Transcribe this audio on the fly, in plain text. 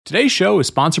Today's show is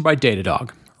sponsored by Datadog,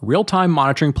 a real-time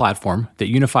monitoring platform that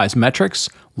unifies metrics,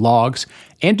 logs,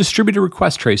 and distributed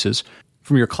request traces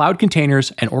from your cloud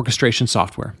containers and orchestration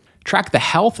software. Track the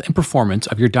health and performance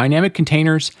of your dynamic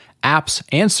containers, apps,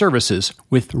 and services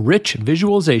with rich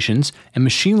visualizations and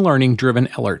machine learning-driven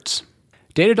alerts.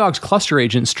 Datadog's Cluster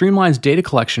Agent streamlines data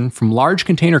collection from large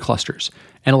container clusters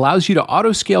and allows you to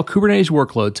auto-scale Kubernetes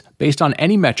workloads based on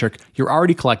any metric you're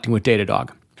already collecting with Datadog.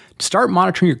 To start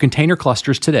monitoring your container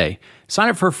clusters today, sign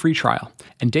up for a free trial,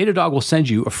 and Datadog will send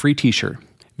you a free t-shirt.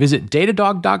 Visit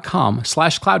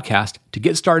datadog.com/cloudcast to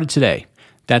get started today.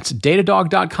 That's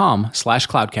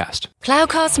datadog.com/cloudcast.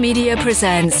 Cloudcast Media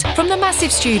presents from the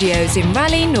massive studios in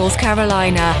Raleigh, North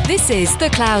Carolina. This is the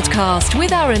Cloudcast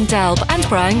with Aaron Delp and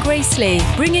Brian Gracely,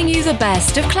 bringing you the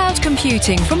best of cloud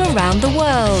computing from around the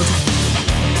world.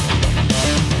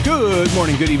 Good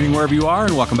morning, good evening, wherever you are,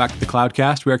 and welcome back to the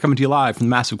Cloudcast. We are coming to you live from the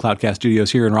massive Cloudcast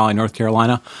studios here in Raleigh, North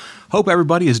Carolina. Hope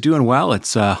everybody is doing well.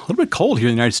 It's a little bit cold here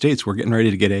in the United States. We're getting ready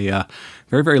to get a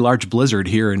very, very large blizzard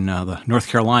here in the North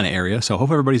Carolina area. So hope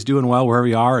everybody's doing well wherever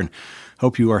you are, and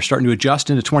hope you are starting to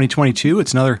adjust into 2022.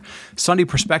 It's another Sunday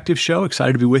Perspective show.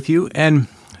 Excited to be with you. And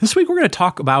this week we're going to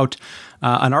talk about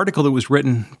an article that was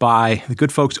written by the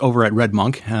good folks over at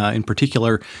RedMonk, in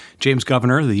particular James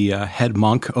Governor, the head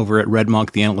monk over at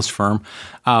RedMonk, the analyst firm.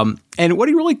 And what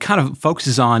he really kind of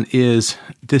focuses on is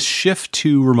this shift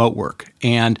to remote work.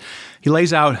 And he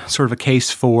lays out sort of a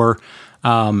case for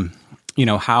how,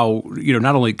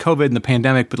 not only COVID and the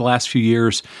pandemic, but the last few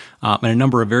years and a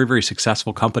number of very, very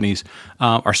successful companies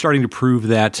are starting to prove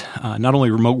that not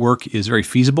only remote work is very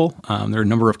feasible. There are a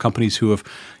number of companies who have,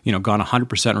 gone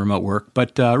 100% remote work,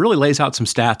 but really lays out some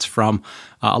stats from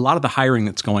a lot of the hiring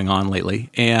that's going on lately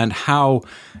and how,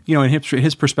 in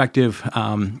his perspective,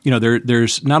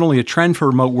 there's not only a trend for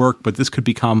remote work, but this could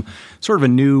become sort of a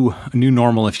new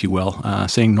normal, if you will.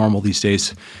 Saying normal these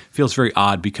days feels very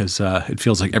odd because it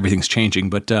feels like everything's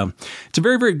changing, but it's a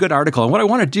very, very good article. And what I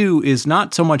want to do is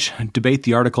not so much debate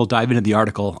the article, dive into the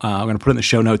article. I'm going to put it in the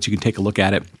show notes. You can take a look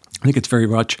at it. I think it's very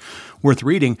much worth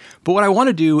reading. But what I want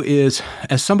to do is,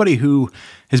 as somebody who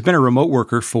has been a remote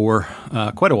worker for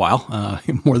quite a while,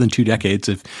 more than 2 decades,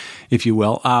 if you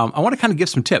will, I want to kind of give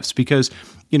some tips because,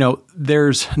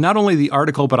 there's not only the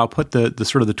article, but I'll put the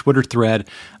sort of the Twitter thread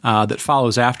that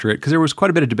follows after it, because there was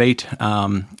quite a bit of debate,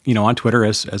 on Twitter,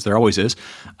 as there always is,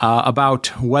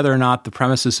 about whether or not the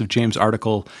premises of James'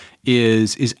 article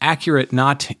is accurate,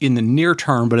 not in the near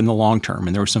term, but in the long term.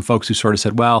 And there were some folks who sort of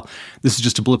said, well, this is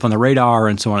just a blip on the radar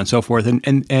and so on and so forth.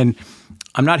 And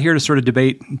I'm not here to sort of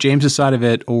debate James's side of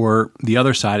it or the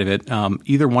other side of it.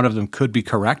 Either one of them could be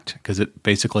correct because it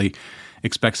basically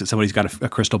expects that somebody's got a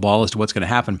crystal ball as to what's going to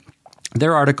happen.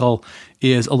 Their article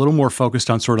is a little more focused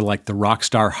on sort of like the rock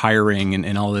star hiring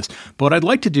and all this. But what I'd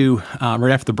like to do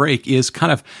right after the break is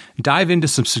kind of dive into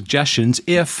some suggestions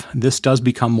if this does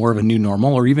become more of a new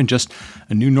normal or even just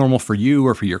a new normal for you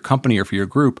or for your company or for your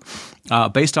group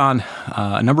based on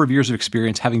a number of years of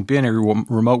experience having been a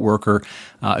remote worker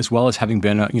as well as having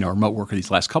been a remote worker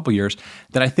these last couple of years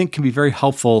that I think can be very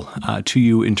helpful to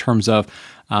you in terms of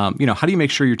how do you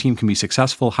make sure your team can be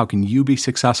successful? How can you be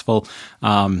successful?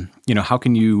 How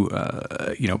can you,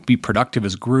 be productive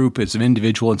as a group, as an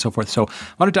individual, and so forth? So I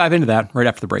want to dive into that right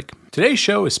after the break. Today's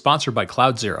show is sponsored by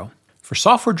CloudZero. For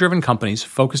software-driven companies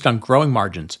focused on growing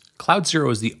margins, CloudZero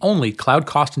is the only cloud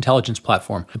cost intelligence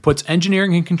platform that puts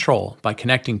engineering in control by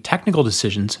connecting technical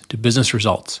decisions to business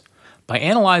results. By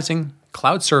analyzing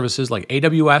cloud services like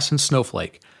AWS and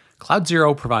Snowflake,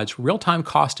 CloudZero provides real-time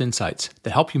cost insights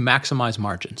that help you maximize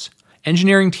margins.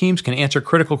 Engineering teams can answer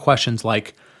critical questions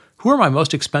like, who are my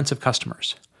most expensive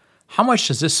customers? How much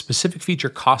does this specific feature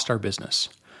cost our business?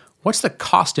 What's the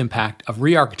cost impact of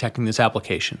re-architecting this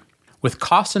application? With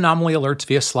cost anomaly alerts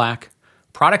via Slack,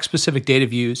 product-specific data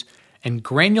views, and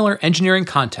granular engineering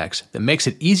context that makes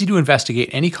it easy to investigate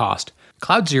any cost,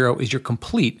 CloudZero is your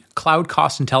complete cloud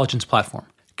cost intelligence platform,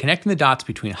 connecting the dots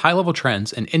between high-level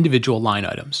trends and individual line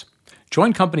items.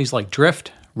 Join companies like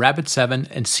Drift, Rapid7,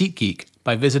 and SeatGeek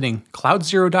by visiting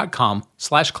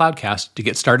cloudzero.com/cloudcast to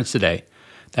get started today.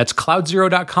 That's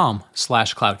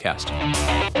cloudzero.com/cloudcast.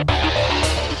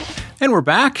 And we're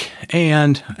back.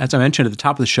 And as I mentioned at the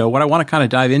top of the show, what I want to kind of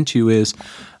dive into is,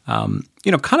 kind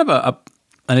of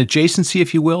an adjacency,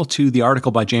 if you will, to the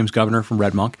article by James Governor from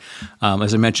RedMonk.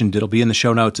 As I mentioned, it'll be in the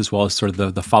show notes as well as sort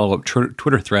of the follow-up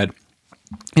Twitter thread.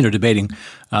 debating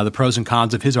the pros and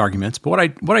cons of his arguments. But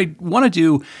what I want to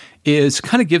do is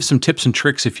kind of give some tips and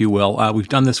tricks, if you will. We've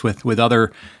done this with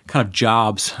other kind of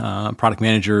jobs, product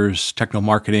managers, technical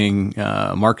marketing,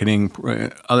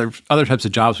 other types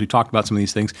of jobs. We talked about some of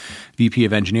these things, VP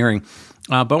of engineering.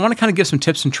 But I want to kind of give some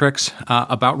tips and tricks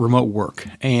about remote work.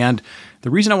 And the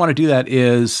reason I want to do that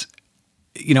is,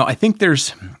 I think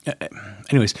there's,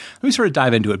 anyways, let me sort of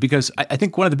dive into it, because I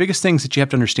think one of the biggest things that you have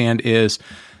to understand is,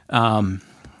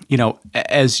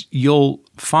 as you'll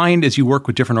find as you work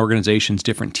with different organizations,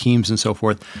 different teams and so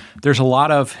forth, there's a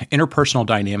lot of interpersonal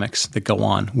dynamics that go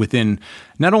on within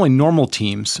not only normal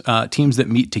teams, teams that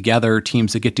meet together,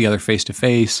 teams that get together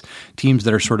face-to-face, teams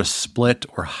that are sort of split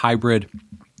or hybrid,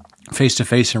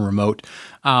 face-to-face and remote.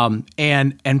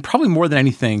 And probably more than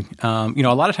anything, a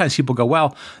lot of times people go,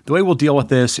 well, the way we'll deal with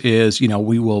this is,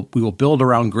 we will build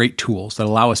around great tools that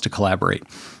allow us to collaborate.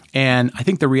 And I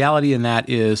think the reality in that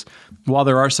is, while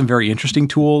there are some very interesting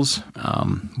tools,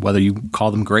 whether you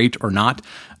call them great or not,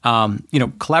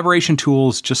 collaboration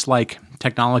tools, just like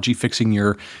technology fixing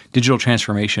your digital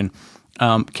transformation,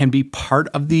 can be part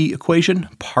of the equation,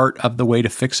 part of the way to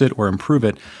fix it or improve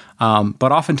it.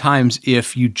 But oftentimes,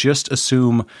 if you just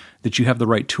assume that you have the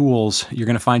right tools, you're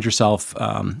going to find yourself,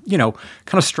 kind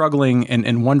of struggling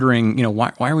and wondering,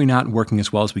 why are we not working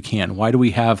as well as we can? Why do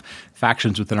we have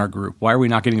factions within our group? Why are we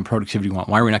not getting the productivity we want?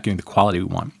 Why are we not getting the quality we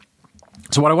want?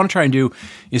 So what I want to try and do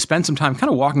is spend some time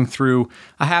kind of walking through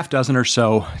a half dozen or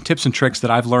so tips and tricks that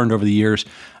I've learned over the years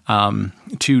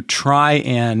to try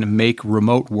and make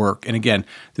remote work. And again,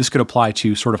 this could apply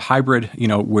to sort of hybrid,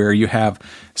 where you have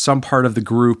some part of the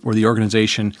group or the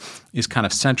organization is kind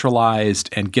of centralized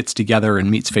and gets together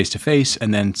and meets face-to-face,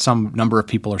 and then some number of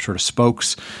people are sort of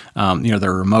spokes,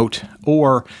 they're remote.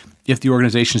 Or if the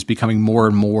organization is becoming more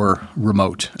and more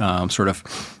remote, sort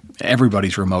of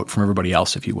everybody's remote from everybody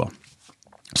else, if you will.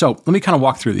 So let me kind of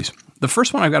walk through these. The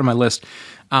first one I've got on my list,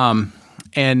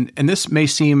 and this may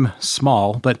seem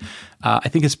small, but I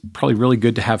think it's probably really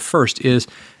good to have first, is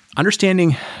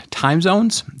understanding time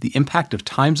zones, the impact of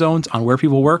time zones on where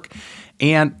people work,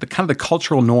 and the kind of the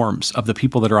cultural norms of the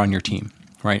people that are on your team,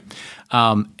 right?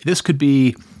 This could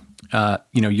be,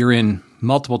 you're in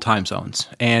multiple time zones,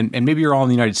 and maybe you're all in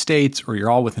the United States or you're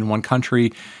all within one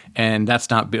country, and that's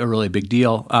not really a big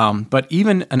deal. But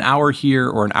even an hour here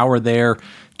or an hour there,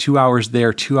 2 hours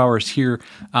there, 2 hours here,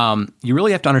 you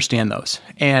really have to understand those.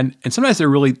 And sometimes they're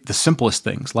really the simplest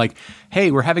things, like,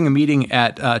 hey, we're having a meeting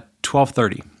at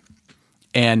 12:30,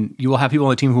 and you will have people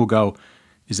on the team who will go,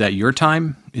 is that your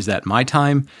time? Is that my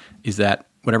time? Is that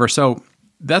whatever? So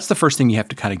that's the first thing you have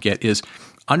to kind of get is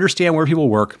understand where people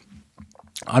work,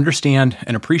 understand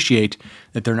and appreciate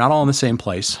that they're not all in the same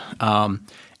place.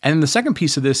 And then the second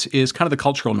piece of this is kind of the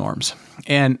cultural norms.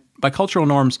 And by cultural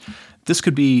norms, this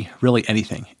could be really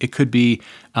anything. It could be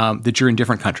that you're in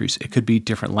different countries. It could be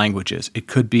different languages. It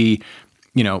could be,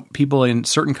 people in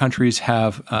certain countries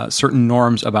have certain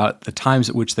norms about the times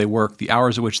at which they work, the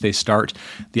hours at which they start,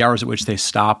 the hours at which they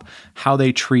stop, how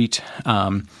they treat,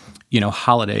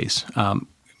 holidays.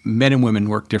 Men and women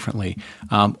work differently.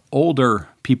 Older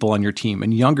people on your team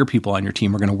and younger people on your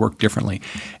team are going to work differently.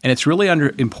 And it's really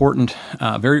important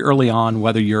very early on,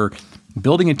 whether you're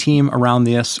building a team around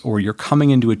this or you're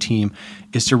coming into a team,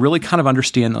 is to really kind of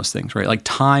understand those things, right? Like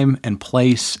time and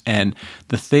place and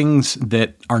the things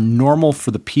that are normal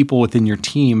for the people within your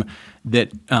team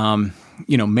that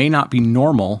may not be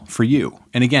normal for you.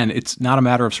 And again, it's not a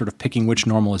matter of sort of picking which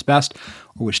normal is best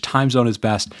or which time zone is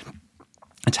best.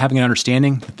 It's having an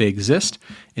understanding that they exist.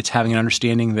 It's having an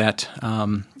understanding that,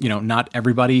 not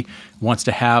everybody wants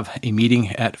to have a meeting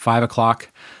at 5 o'clock,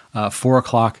 4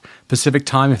 o'clock Pacific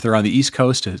time. If they're on the East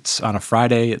Coast, it's on a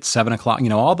Friday at 7 o'clock.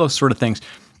 All those sort of things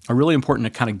are really important to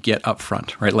kind of get up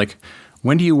front, right? Like,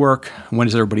 when do you work? When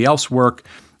does everybody else work?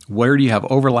 Where do you have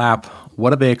overlap? What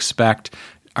do they expect?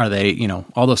 Are they,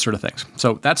 all those sort of things.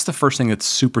 So that's the first thing that's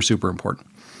super, super important.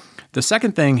 The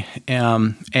second thing,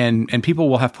 and people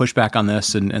will have pushback on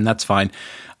this, and that's fine.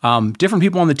 Different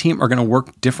people on the team are going to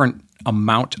work different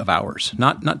amount of hours,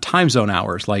 not time zone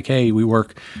hours. Like, hey, we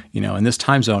work, in this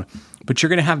time zone, but you're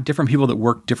going to have different people that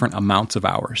work different amounts of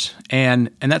hours, and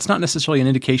that's not necessarily an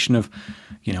indication of,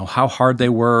 how hard they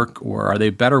work or are they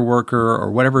a better worker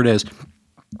or whatever it is.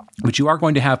 But you are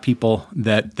going to have people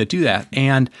that do that,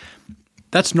 and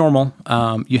that's normal.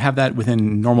 You have that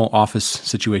within normal office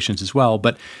situations as well,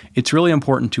 but it's really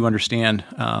important to understand,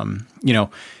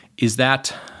 is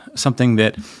that something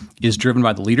that is driven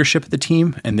by the leadership of the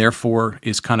team and therefore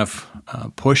is kind of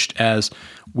pushed as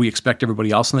we expect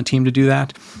everybody else on the team to do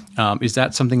that? Is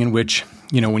that something in which,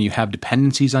 when you have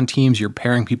dependencies on teams, you're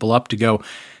pairing people up to go,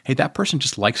 hey, that person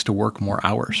just likes to work more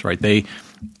hours, right?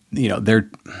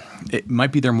 It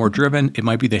might be they're more driven. It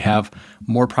might be they have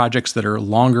more projects that are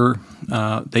longer.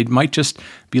 They might just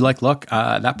be like, look,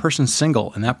 that person's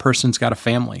single and that person's got a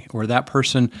family, or that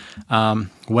person,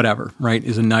 whatever, right,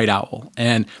 is a night owl.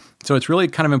 And so it's really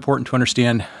kind of important to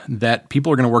understand that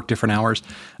people are going to work different hours,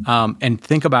 and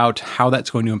think about how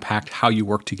that's going to impact how you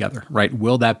work together, right?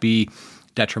 Will that be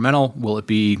detrimental? Will it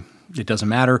be, it doesn't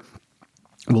matter?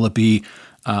 Will it be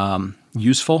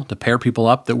useful to pair people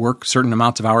up that work certain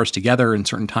amounts of hours together in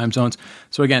certain time zones?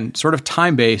 So again, sort of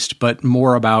time-based, but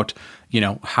more about,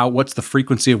 what's the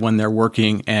frequency of when they're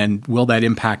working, and will that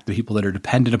impact the people that are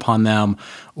dependent upon them,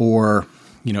 or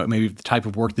maybe the type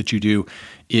of work that you do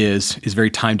is very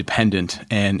time dependent,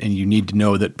 and you need to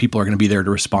know that people are going to be there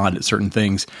to respond at certain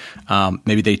things.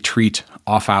 Maybe they treat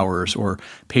off hours or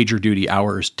pager duty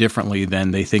hours differently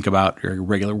than they think about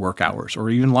regular work hours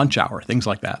or even lunch hour, things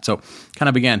like that. So kind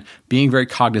of, again, being very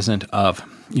cognizant of,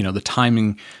 the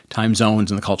timing, time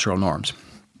zones, and the cultural norms.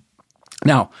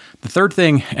 Now, the third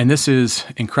thing, and this is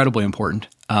incredibly important,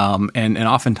 and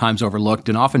oftentimes overlooked,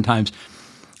 and oftentimes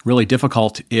really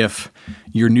difficult if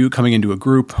you're new coming into a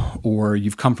group or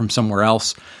you've come from somewhere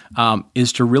else,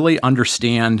 is to really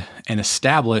understand and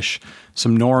establish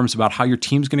some norms about how your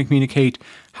team's going to communicate,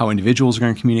 how individuals are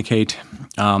going to communicate.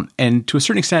 And to a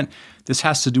certain extent, this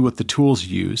has to do with the tools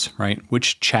you use, right?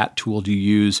 Which chat tool do you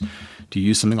use? Do you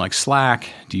use something like Slack?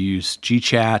 Do you use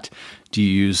GChat? Do you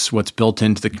use what's built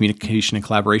into the communication and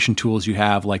collaboration tools you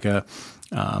have, like the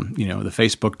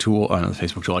Facebook tool,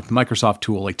 like the Microsoft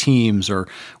tool, like Teams or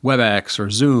WebEx or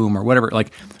Zoom or whatever?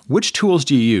 Like, which tools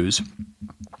do you use,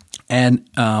 and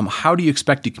how do you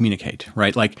expect to communicate,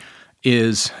 right? Like,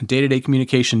 is day-to-day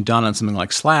communication done on something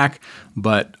like Slack,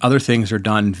 but other things are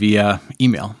done via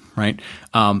email, right?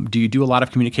 Do you do a lot of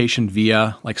communication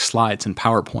via like slides and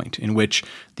PowerPoint, in which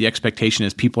the expectation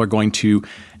is people are going to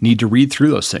need to read through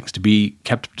those things to be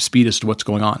kept up to speed as to what's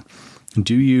going on?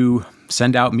 Do you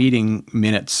send out meeting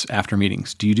minutes after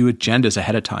meetings? Do you do agendas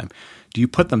ahead of time? Do you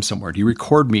put them somewhere? Do you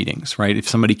record meetings, right, if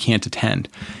somebody can't attend?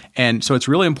 And so it's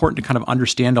really important to kind of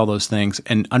understand all those things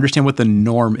and understand what the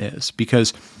norm is,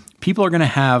 because people are going to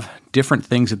have different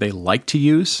things that they like to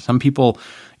use. Some people,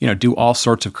 do all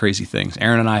sorts of crazy things.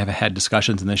 Aaron and I have had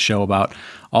discussions in this show about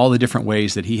all the different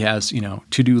ways that he has,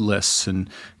 to-do lists and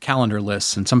calendar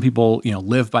lists. And some people,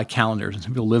 live by calendars, and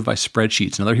some people live by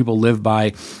spreadsheets, and other people live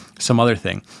by some other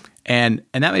thing. And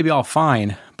that may be all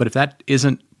fine, but if that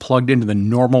isn't plugged into the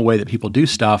normal way that people do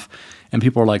stuff, and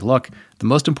people are like, look, the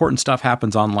most important stuff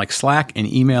happens on like Slack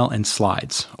and email and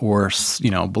slides, or,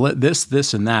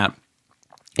 this and that.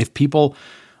 If people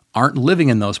aren't living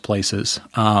in those places,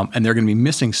 and they're going to be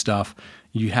missing stuff,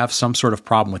 you have some sort of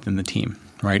problem within the team,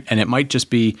 right? And it might just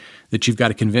be that you've got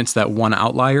to convince that one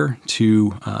outlier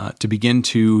to begin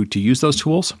to use those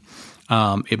tools.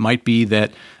 It might be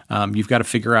that you've got to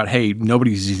figure out, hey,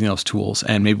 nobody's using those tools,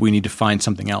 and maybe we need to find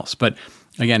something else. But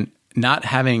again, not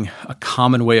having a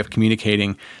common way of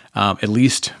communicating, at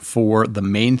least for the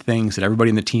main things that everybody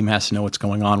in the team has to know what's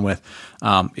going on with,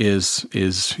 is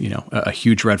a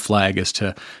huge red flag as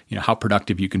to how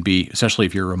productive you can be, especially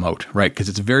if you're remote, right? Because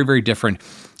it's very, very different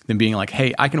than being like,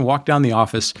 hey, I can walk down the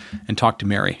office and talk to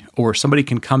Mary, or somebody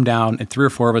can come down and 3 or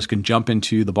 4 of us can jump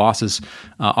into the boss's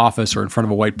office or in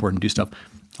front of a whiteboard and do stuff.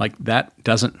 Like that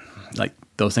doesn't, like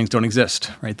those things don't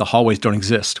exist, right? The hallways don't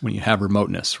exist when you have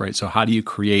remoteness, right? So how do you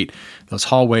create those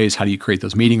hallways? How do you create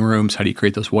those meeting rooms? How do you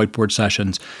create those whiteboard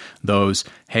sessions? Those,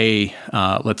 hey,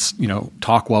 let's,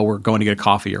 talk while we're going to get a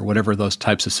coffee, or whatever those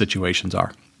types of situations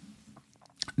are.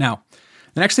 Now,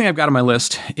 the next thing I've got on my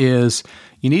list is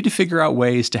you need to figure out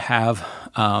ways to have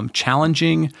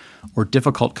challenging or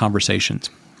difficult conversations,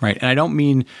 right? And I don't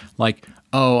mean like,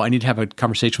 oh, I need to have a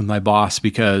conversation with my boss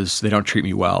because they don't treat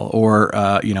me well, or,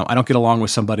 I don't get along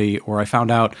with somebody, or I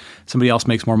found out somebody else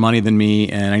makes more money than me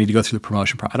and I need to go through the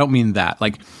promotion process. I don't mean that.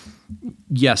 Like,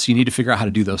 yes, you need to figure out how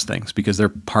to do those things because they're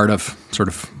part of sort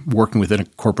of working within a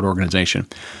corporate organization.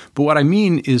 But what I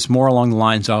mean is more along the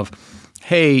lines of,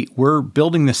 hey, we're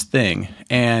building this thing,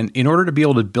 and in order to be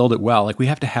able to build it well, like we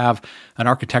have to have an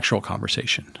architectural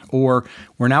conversation, or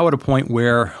we're now at a point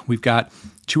where we've got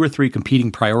 2 or 3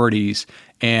 competing priorities,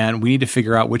 And we need to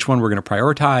figure out which one we're going to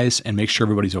prioritize and make sure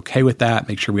everybody's okay with that,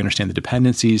 make sure we understand the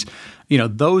dependencies,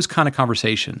 those kind of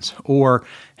conversations. Or,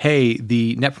 hey,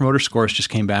 the net promoter scores just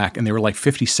came back and they were like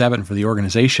 57 for the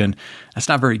organization. That's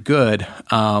not very good. We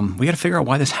got to figure out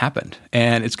why this happened.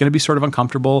 And it's going to be sort of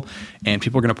uncomfortable, and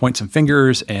people are going to point some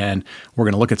fingers, and we're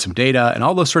going to look at some data and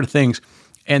all those sort of things.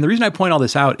 And the reason I point all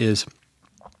this out is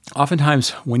oftentimes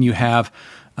when you have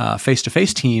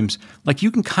face-to-face teams, like you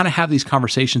can kind of have these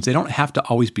conversations. They don't have to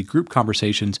always be group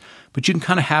conversations, but you can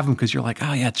kind of have them because you're like,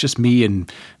 oh yeah, it's just me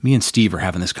and Steve are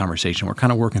having this conversation. We're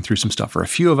kind of working through some stuff. Or a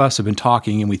few of us have been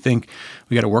talking and we think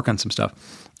we got to work on some stuff.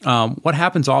 What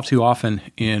happens all too often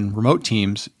in remote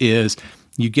teams is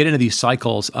you get into these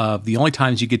cycles of the only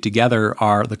times you get together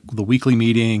are the weekly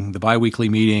meeting, the biweekly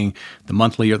meeting, the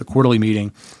monthly or the quarterly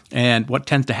meeting. And what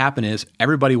tends to happen is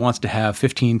everybody wants to have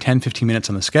 15 minutes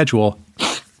on the schedule.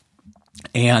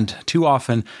 And too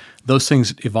often, those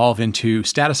things evolve into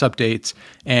status updates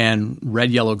and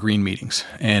red, yellow, green meetings.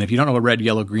 And if you don't know what red,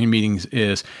 yellow, green meetings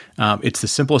is, it's the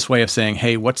simplest way of saying,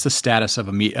 hey, what's the status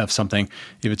of something?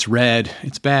 If it's red,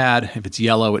 it's bad. If it's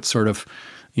yellow, it's sort of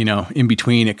in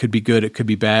between. It could be good, it could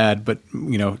be bad, but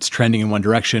it's trending in one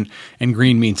direction. And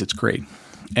green means it's great.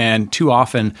 And too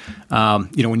often,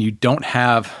 when you don't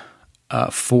have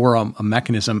a forum, a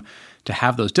mechanism to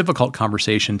have those difficult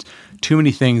conversations, too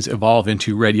many things evolve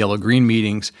into red, yellow, green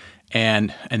meetings,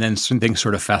 and then some things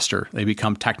sort of fester. They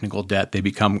become technical debt, they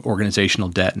become organizational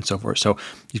debt, and so forth. So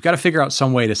you've got to figure out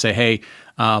some way to say, hey,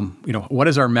 what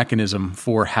is our mechanism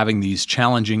for having these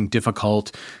challenging,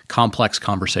 difficult, complex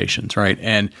conversations, right?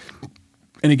 And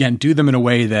again, do them in a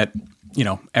way that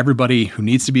everybody who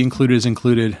needs to be included is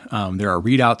included. There are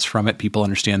readouts from it. People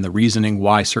understand the reasoning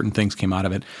why certain things came out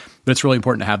of it. But it's really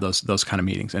important to have those kind of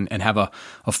meetings and have a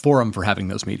forum for having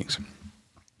those meetings.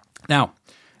 Now,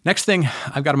 next thing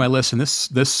I've got on my list, and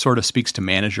this sort of speaks to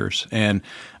managers, and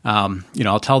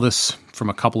I'll tell this from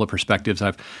a couple of perspectives.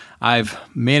 I've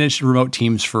managed remote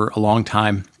teams for a long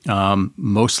time,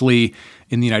 mostly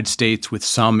in the United States, with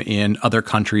some in other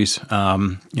countries,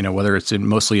 whether it's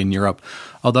mostly in Europe.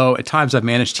 Although at times I've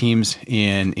managed teams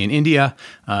in India,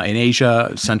 in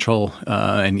Asia, Central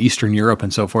and Eastern Europe,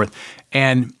 and so forth.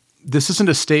 And this isn't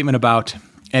a statement about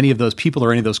any of those people or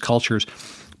any of those cultures,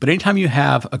 but anytime you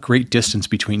have a great distance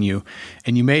between you,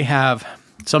 and you may have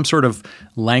some sort of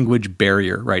language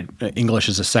barrier, right? English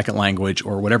is a second language,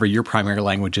 or whatever your primary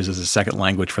language is a second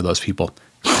language for those people.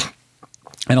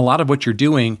 And a lot of what you're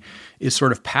doing is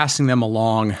sort of passing them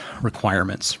along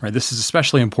requirements, right? This is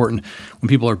especially important when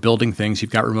people are building things. You've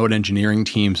got remote engineering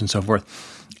teams and so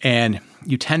forth. And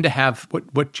you tend to have,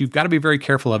 what you've got to be very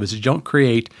careful of is you don't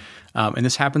create, and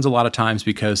this happens a lot of times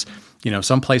because,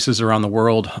 some places around the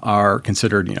world are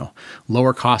considered,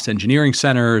 lower cost engineering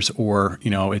centers, or,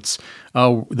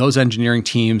 those engineering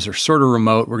teams are sort of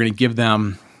remote. We're going to give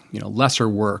them, lesser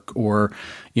work, or,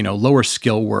 lower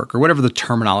skill work, or whatever the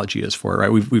terminology is for it,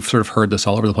 right? We've sort of heard this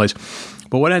all over the place.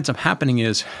 But what ends up happening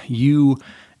is you,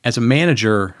 as a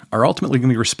manager, are ultimately going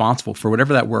to be responsible for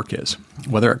whatever that work is,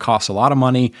 whether it costs a lot of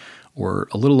money or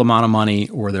a little amount of money,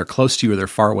 or they're close to you or they're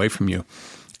far away from you.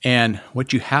 And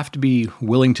what you have to be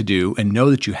willing to do and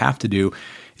know that you have to do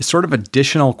is sort of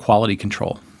additional quality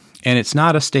control. And it's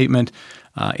not a statement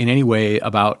in any way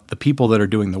about the people that are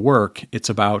doing the work. It's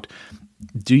about,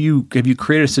 have you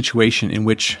created a situation in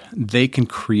which they can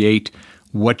create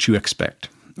what you expect,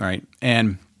 right?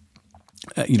 And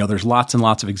there's lots and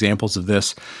lots of examples of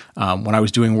this. When I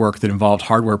was doing work that involved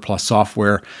hardware plus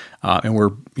software, and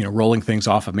we're rolling things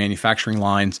off of manufacturing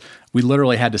lines, we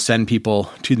literally had to send people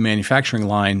to the manufacturing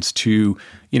lines to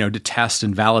test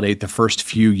and validate the first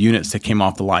few units that came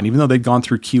off the line, even though they'd gone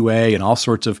through QA and all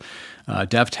sorts of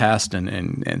dev test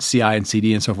and CI and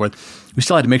CD and so forth. We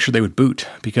still had to make sure they would boot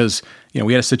because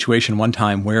we had a situation one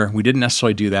time where we didn't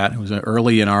necessarily do that. It was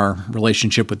early in our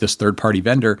relationship with this third-party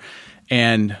vendor.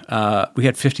 And we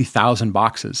had 50,000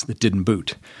 boxes that didn't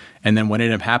boot. And then what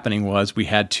ended up happening was we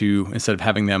had to, instead of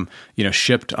having them,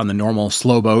 shipped on the normal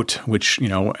slow boat, which,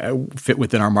 fit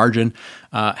within our margin,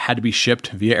 had to be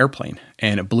shipped via airplane.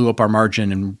 And it blew up our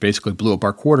margin and basically blew up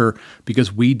our quarter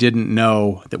because we didn't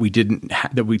know that we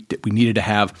needed to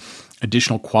have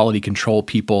additional quality control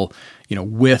people,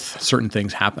 with certain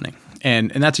things happening.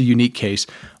 And that's a unique case,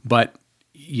 but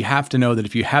you have to know that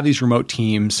if you have these remote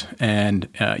teams and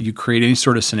you create any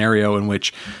sort of scenario in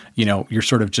which, you're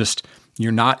sort of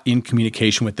you're not in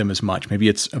communication with them as much. Maybe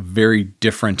it's a very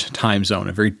different time zone,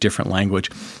 a very different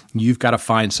language. You've got to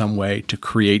find some way to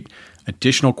create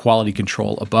additional quality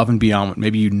control above and beyond what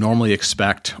maybe you normally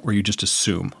expect or you just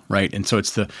assume, right? And so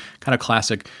it's the kind of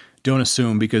classic, don't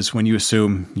assume, because when you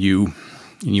assume, you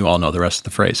And you all know the rest of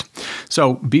the phrase.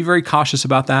 So be very cautious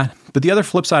about that. But the other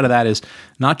flip side of that is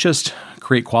not just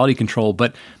create quality control,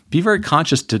 but be very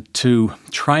conscious to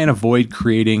try and avoid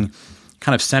creating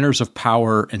kind of centers of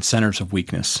power and centers of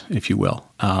weakness, if you will.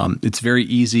 It's very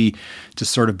easy to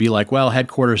sort of be like, well,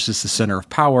 headquarters is the center of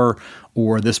power,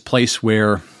 or this place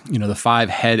where, the 5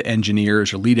 head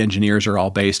engineers or lead engineers are all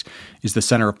based is the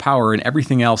center of power, and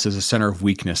everything else is a center of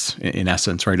weakness in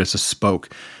essence, right? It's a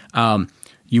spoke.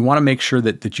 You want to make sure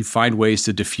that you find ways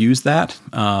to diffuse that,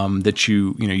 that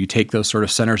you take those sort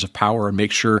of centers of power and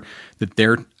make sure that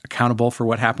they're accountable for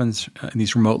what happens in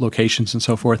these remote locations and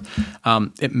so forth.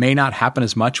 It may not happen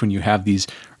as much when you have these,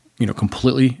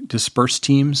 completely dispersed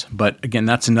teams. But again,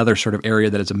 that's another sort of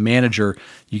area that as a manager,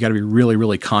 you got to be really,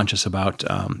 really conscious about,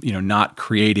 not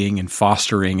creating and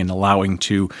fostering and allowing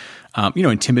to,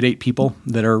 intimidate people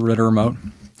that are remote.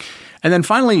 And then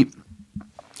finally,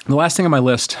 the last thing on my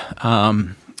list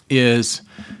is,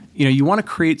 you want to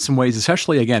create some ways,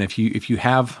 especially again, if you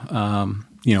have,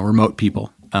 remote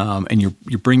people and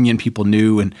you're bringing in people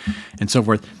new and so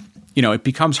forth, it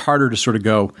becomes harder to sort of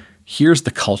go, here's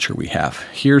the culture we have,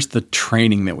 here's the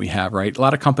training that we have, right? A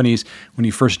lot of companies, when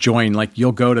you first join, like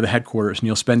you'll go to the headquarters and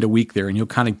you'll spend a week there and you'll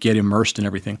kind of get immersed in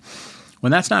everything.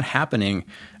 When that's not happening,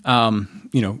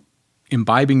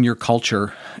 imbibing your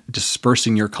culture,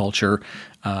 dispersing your culture,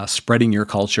 spreading your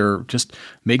culture, just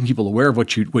making people aware of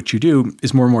what you do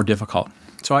is more and more difficult.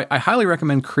 So I highly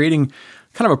recommend creating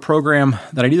kind of a program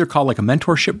that I'd either call like a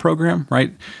mentorship program,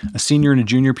 right? A senior and a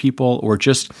junior people, or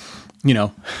just,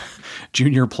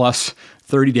 junior plus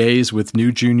 30 days with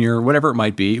new junior, whatever it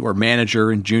might be, or manager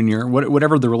and junior,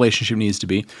 whatever the relationship needs to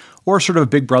be, or sort of a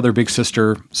big brother, big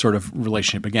sister sort of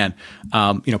relationship. Again,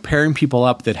 pairing people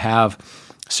up that have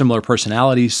similar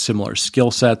personalities, similar skill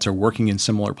sets, or working in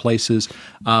similar places.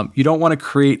 You don't want to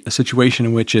create a situation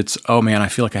in which it's, oh man, I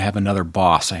feel like I have another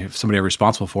boss. I have somebody I'm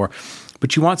responsible for.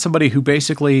 But you want somebody who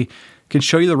basically can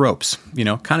show you the ropes,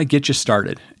 kind of get you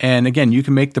started. And again, you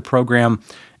can make the program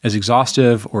as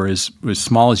exhaustive or as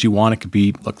small as you want. It could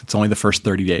be, look, it's only the first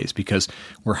 30 days because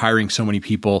we're hiring so many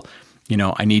people.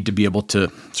 I need to be able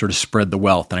to sort of spread the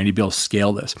wealth and I need to be able to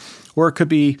scale this. Or it could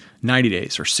be 90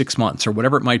 days or 6 months or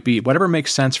whatever it might be, whatever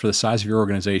makes sense for the size of your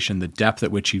organization, the depth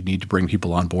at which you need to bring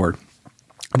people on board.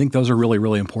 I think those are really,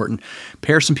 really important.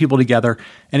 Pair some people together.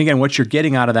 And again, what you're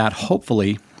getting out of that,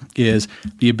 hopefully, is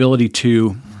the ability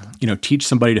to, teach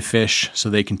somebody to fish so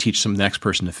they can teach the next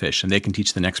person to fish and they can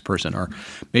teach the next person. Or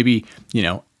maybe,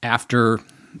 after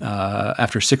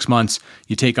 6 months,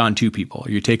 you take on 2 people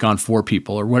or you take on 4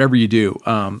 people or whatever you do.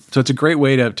 So it's a great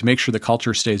way to make sure the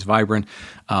culture stays vibrant,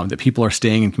 that people are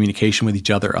staying in communication with each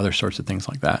other, other sorts of things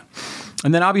like that.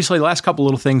 And then obviously the last couple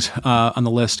little things on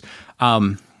the list, try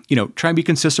and be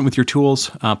consistent with your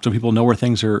tools so people know where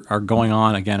things are going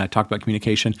on. Again, I talked about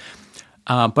communication.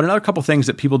 But another couple things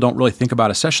that people don't really think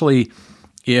about, especially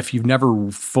if you've never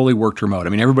fully worked remote. I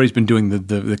mean, everybody's been doing the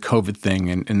COVID thing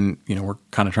and we're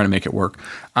kind of trying to make it work.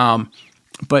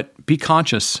 But be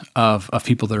conscious of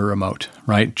people that are remote,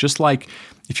 right? Just like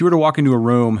if you were to walk into a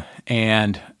room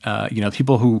and,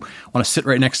 people who want to sit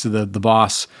right next to the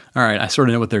boss, all right, I sort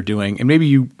of know what they're doing. And maybe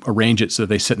you arrange it so that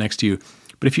they sit next to you.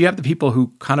 But if you have the people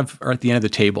who kind of are at the end of the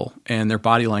table and their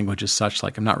body language is such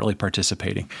like, I'm not really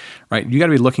participating, right? You got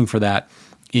to be looking for that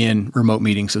in remote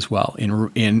meetings as well.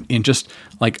 In just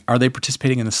like, are they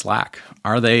participating in the Slack?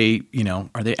 Are they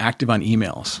active on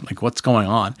emails? Like what's going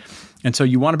on? And so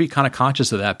you want to be kind of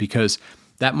conscious of that because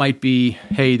that might be,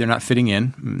 hey, they're not fitting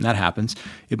in. And that happens.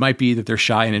 It might be that they're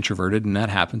shy and introverted and that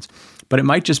happens. But it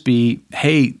might just be,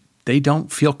 hey, they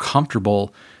don't feel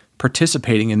comfortable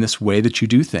participating in this way that you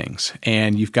do things.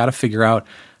 And you've got to figure out,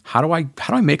 how do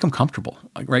I make them comfortable,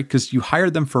 right? Because you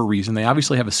hired them for a reason. They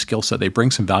obviously have a skill set. They bring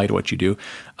some value to what you do.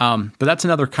 But that's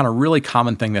another kind of really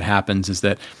common thing that happens is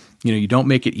that, you don't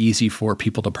make it easy for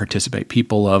people to participate.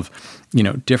 People of,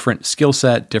 different skill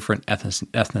set, different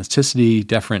ethnicity,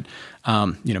 different,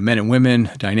 men and women,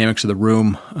 dynamics of the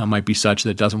room might be such that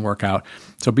it doesn't work out.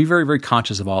 So be very, very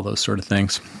conscious of all those sort of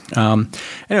things.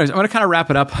 Anyways, I'm going to kind of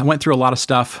wrap it up. I went through a lot of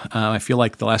stuff. I feel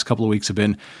like the last couple of weeks have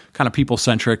been kind of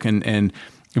people-centric and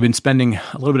I've been spending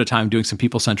a little bit of time doing some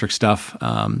people-centric stuff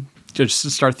just to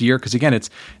start the year. Because again,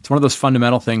 it's one of those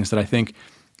fundamental things that I think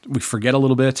we forget a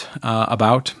little bit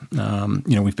about.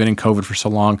 We've been in COVID for so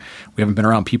long. We haven't been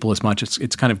around people as much.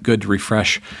 It's kind of good to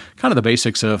refresh kind of the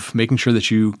basics of making sure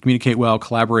that you communicate well,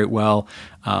 collaborate well,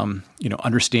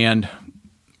 understand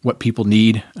what people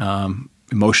need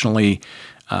emotionally,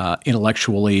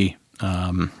 intellectually,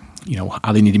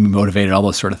 how they need to be motivated, all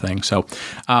those sort of things. So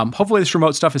hopefully this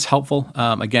remote stuff is helpful.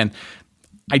 Again,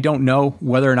 I don't know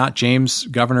whether or not James,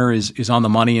 governor, is on the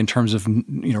money in terms of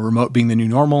remote being the new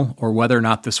normal, or whether or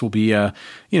not this will be a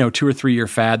 2 or 3 year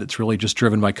fad that's really just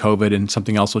driven by COVID and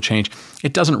something else will change.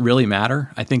 It doesn't really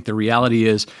matter. I think the reality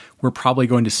is we're probably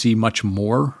going to see much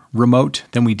more remote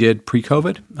than we did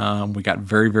pre-COVID. We got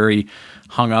very, very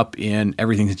hung up in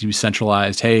everything to be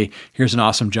centralized. Hey, here's an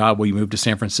awesome job. Will you move to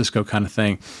San Francisco kind of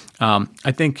thing?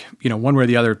 I think, one way or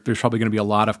the other, there's probably going to be a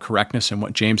lot of correctness in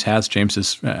what James has. James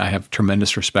is, I have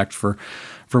tremendous respect for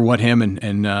what him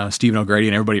and Stephen O'Grady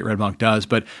and everybody at Redmonk does.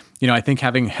 But, I think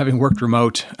having worked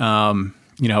remote,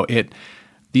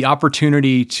 the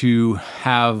opportunity to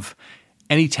have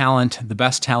any talent, the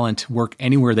best talent, work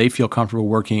anywhere they feel comfortable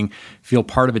working, feel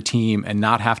part of a team, and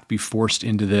not have to be forced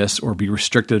into this or be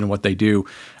restricted in what they do,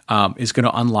 is going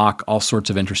to unlock all sorts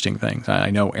of interesting things.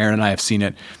 I know Aaron and I have seen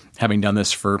it, having done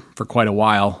this for quite a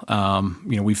while.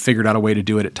 We've figured out a way to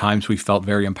do it. At times we felt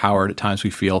very empowered. At times we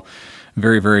feel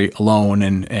very, very alone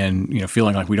and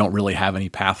feeling like we don't really have any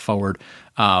path forward.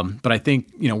 But I think,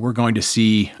 we're going to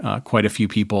see quite a few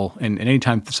people, and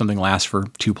anytime something lasts for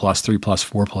 2+, 3+,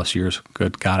 4+ years,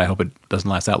 good God, I hope it doesn't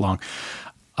last that long.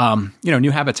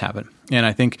 New habits happen. And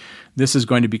I think this is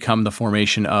going to become the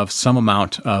formation of some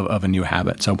amount of a new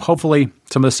habit. So hopefully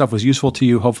some of this stuff was useful to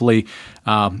you. Hopefully,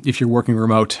 if you're working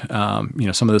remote,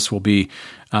 some of this will be,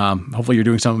 hopefully you're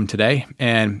doing some of them today.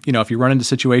 And, if you run into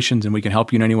situations and we can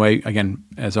help you in any way, again,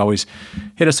 as always,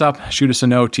 hit us up, shoot us a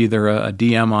note, either a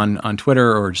DM on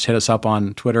Twitter, or just hit us up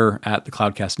on Twitter at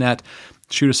thecloudcast.net.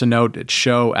 Shoot us a note at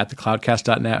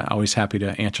show@thecloudcast.net. Always happy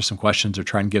to answer some questions or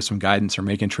try and give some guidance or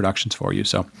make introductions for you.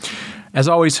 So as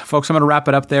always, folks, I'm going to wrap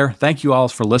it up there. Thank you all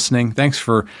for listening. Thanks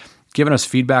for giving us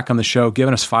feedback on the show,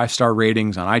 giving us 5-star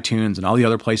ratings on iTunes and all the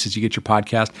other places you get your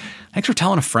podcast. Thanks for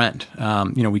telling a friend.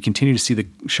 We continue to see the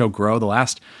show grow. The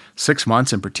last 6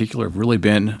 months in particular have really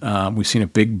been, we've seen a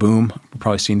big boom. We've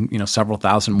probably seen, several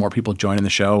thousand more people joining the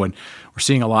show, and we're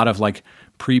seeing a lot of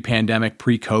pre-pandemic,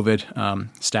 pre-COVID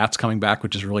stats coming back,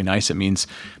 which is really nice. It means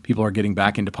people are getting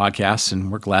back into podcasts,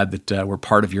 and we're glad that we're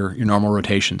part of your normal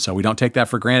rotation. So we don't take that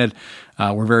for granted.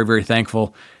 We're very, very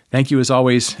thankful. Thank you as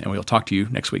always, and we'll talk to you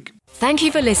next week. Thank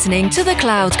you for listening to The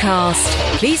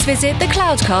Cloudcast. Please visit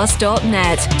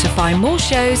thecloudcast.net to find more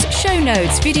shows, show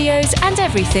notes, videos, and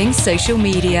everything social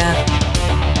media.